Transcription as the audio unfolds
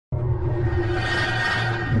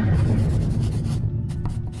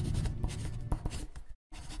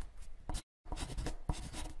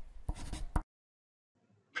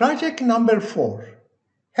Project number 4.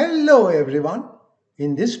 Hello everyone.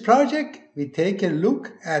 In this project, we take a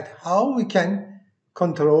look at how we can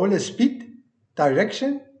control the speed,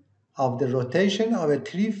 direction of the rotation of a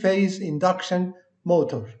three-phase induction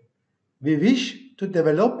motor. We wish to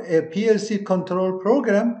develop a PLC control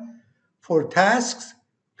program for tasks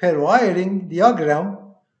per wiring diagram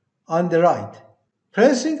on the right.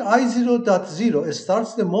 Pressing I0.0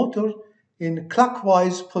 starts the motor in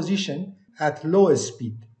clockwise position at low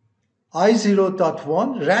speed.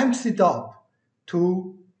 I0.1 ramps it up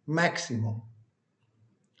to maximum.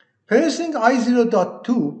 Pressing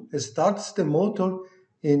I0.2 starts the motor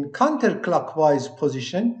in counterclockwise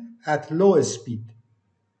position at low speed.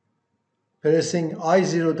 Pressing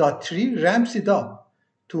I0.3 ramps it up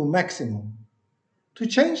to maximum. To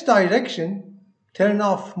change direction, turn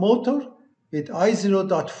off motor with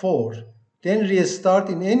I0.4, then restart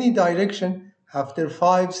in any direction after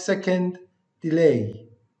 5-second delay.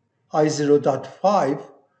 I0.5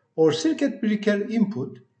 or circuit breaker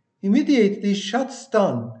input immediately shuts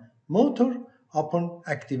down motor upon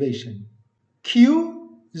activation.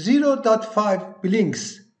 Q0.5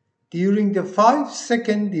 blinks during the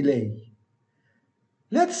 5-second delay.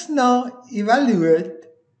 Let's now evaluate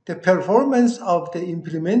the performance of the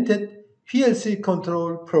implemented PLC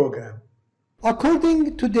control program.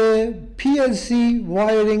 According to the PLC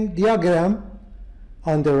wiring diagram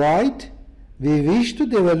on the right, we wish to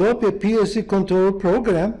develop a PLC control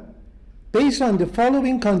program based on the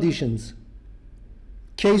following conditions.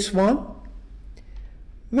 Case 1.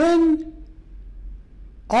 When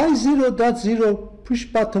I0.0 push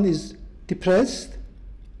button is depressed,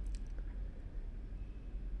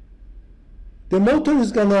 the motor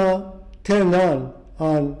is gonna turn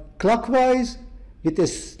on clockwise with a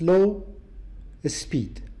slow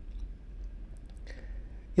speed.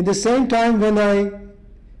 In the same time, when I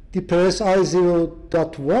depress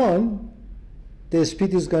I0.1, the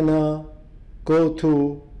speed is gonna go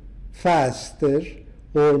to faster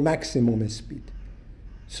or maximum speed.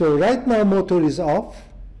 So right now motor is off.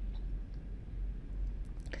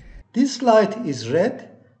 This light is red,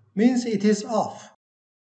 means it is off.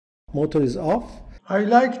 Motor is off. I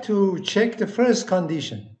like to check the first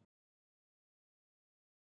condition.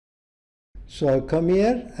 So I come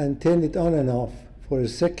here and turn it on and off for a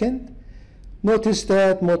second. Notice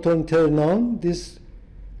that motor turned on. This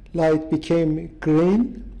light became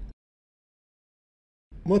green.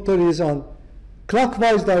 Motor is on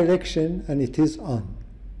clockwise direction and it is on.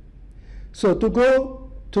 So to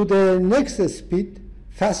go to the next speed,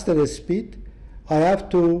 faster speed, I have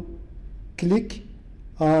to click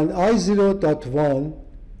on I0.1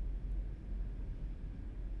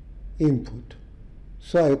 input.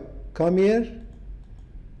 So I come here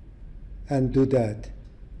and do that.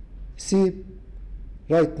 See,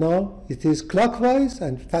 right now it is clockwise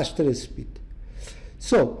and faster speed.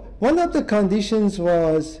 So one of the conditions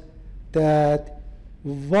was that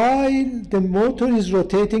while the motor is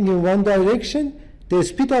rotating in one direction, the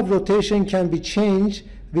speed of rotation can be changed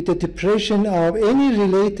with the depression of any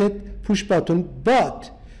related push button, but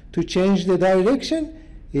to change the direction,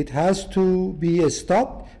 it has to be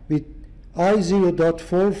stopped with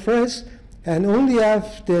I0.4 first, and only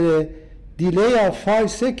after a delay of 5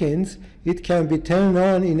 seconds, it can be turned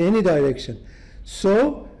on in any direction.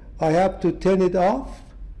 So I have to turn it off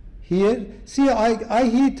here. See, I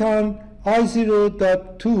hit on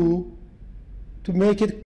I0.2 to make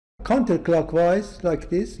it counterclockwise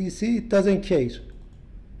like this. You see, it doesn't case.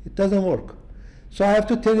 It doesn't work. So I have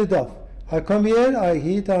to turn it off. I come here, I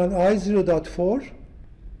hit on I0.4.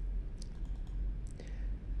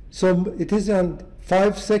 So it is on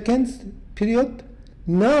 5 seconds period.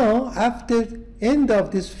 Now, after end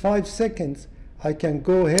of this 5 seconds, I can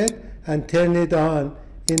go ahead and turn it on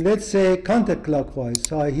in, let's say, counterclockwise.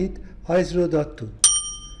 So I hit I0.2.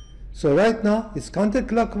 So right now it's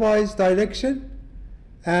counterclockwise direction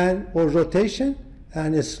and or rotation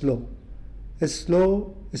and a slow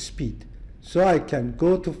speed. So I can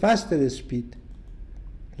go to faster speed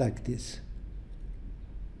like this.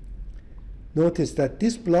 Notice that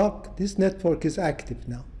this block, this network is active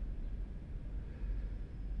now.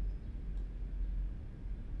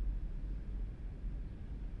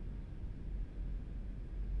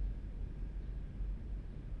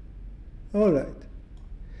 All right.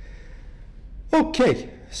 Okay,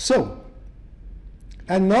 so,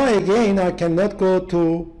 and now again I cannot go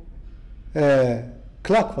to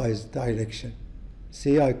clockwise direction.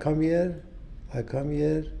 See, I come here, I can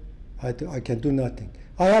do nothing.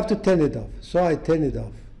 I have to turn it off, so I turn it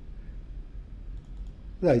off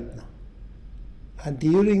right now. And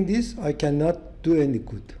during this, I cannot do any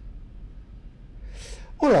good.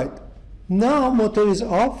 All right, Now motor is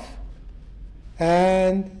off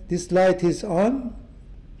and this light is on.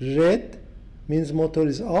 Red means motor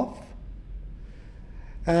is off.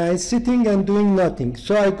 And it's sitting and doing nothing.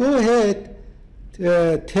 So I go ahead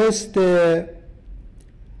test the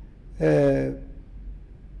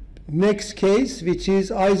next case, which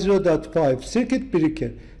is I0.5 circuit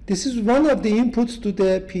breaker. This is one of the inputs to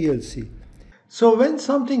the PLC. So when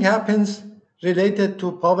something happens related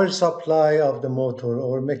to power supply of the motor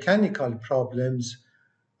or mechanical problems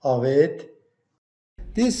of it,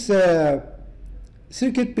 this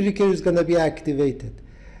circuit breaker is going to be activated.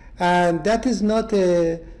 And that is not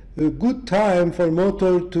a good time for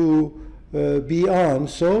motor to be on,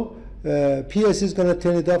 so PLC is going to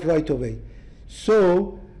turn it off right away.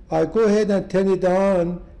 So I go ahead and turn it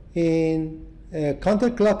on in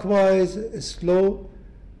counterclockwise slow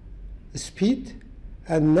speed,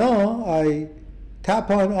 and now I tap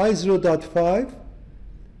on I0.5,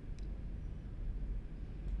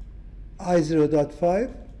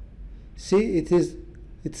 I0.5. See,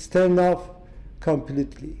 it's turned off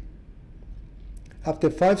completely. After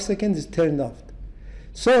 5 seconds, it's turned off.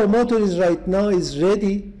 So motor is right now is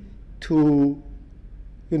ready to,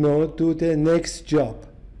 do the next job.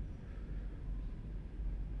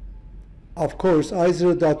 Of course,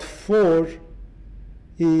 I0.4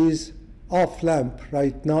 is off lamp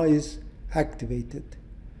right now, is activated.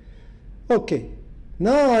 Okay,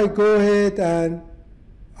 now I go ahead and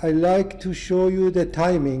I like to show you the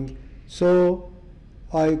timing. So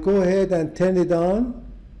I go ahead and turn it on.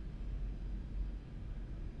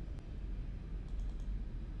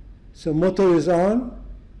 So motor is on.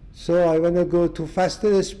 So I want to go to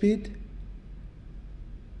faster speed.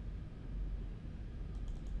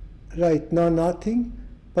 Right now nothing.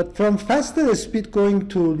 But from faster speed going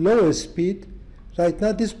to lower speed, right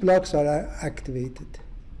now these blocks are activated.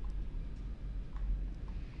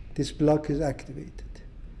 This block is activated.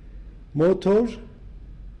 Motor,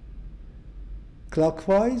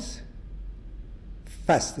 clockwise,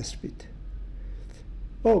 faster speed.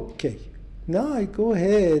 Okay, now I go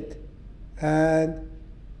ahead and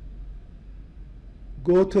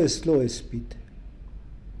go to a slower speed.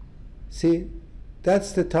 See,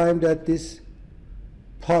 that's the time that this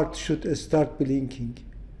part should start blinking,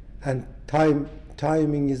 and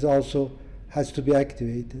timing is also has to be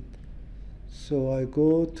activated. So I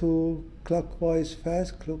go to clockwise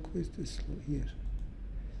fast, clockwise slow here.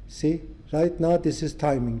 See, right now this is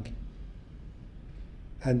timing,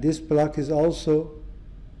 and this block is also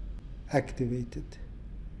activated.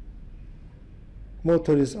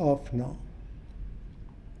 Motor is off now,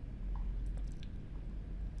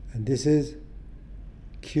 and this is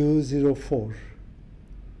Q04.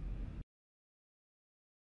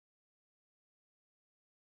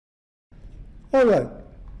 All right.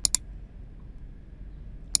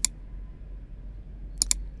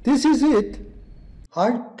 This is it.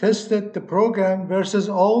 I tested the program versus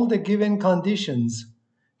all the given conditions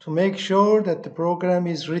to make sure that the program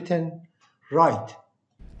is written right.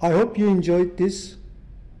 I hope you enjoyed this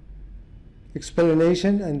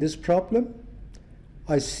explanation and this problem.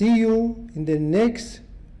 I see you in the next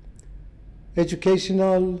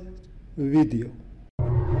educational video.